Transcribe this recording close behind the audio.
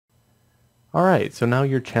Alright, so now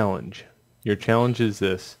your challenge. Your challenge is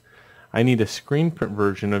this. I need a screen print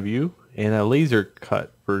version of you and a laser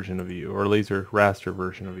cut version of you, or laser raster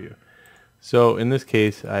version of you. So in this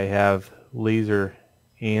case, I have laser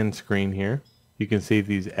and screen here. You can save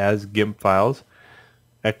these as Gimp files,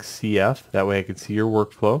 XCF, that way I can see your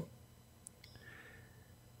workflow.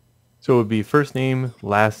 So it would be first name,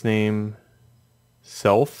 last name,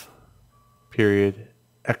 self, period,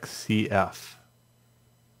 XCF.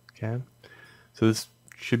 Okay, so this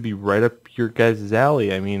should be right up your guys'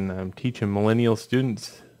 alley. I mean, I'm teaching millennial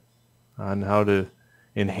students on how to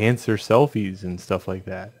enhance their selfies and stuff like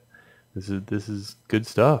that. This is good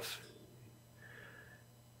stuff.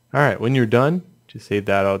 All right, when you're done, just save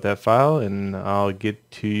that file, and I'll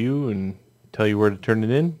get to you and tell you where to turn it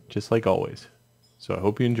in, just like always. So I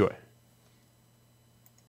hope you enjoy.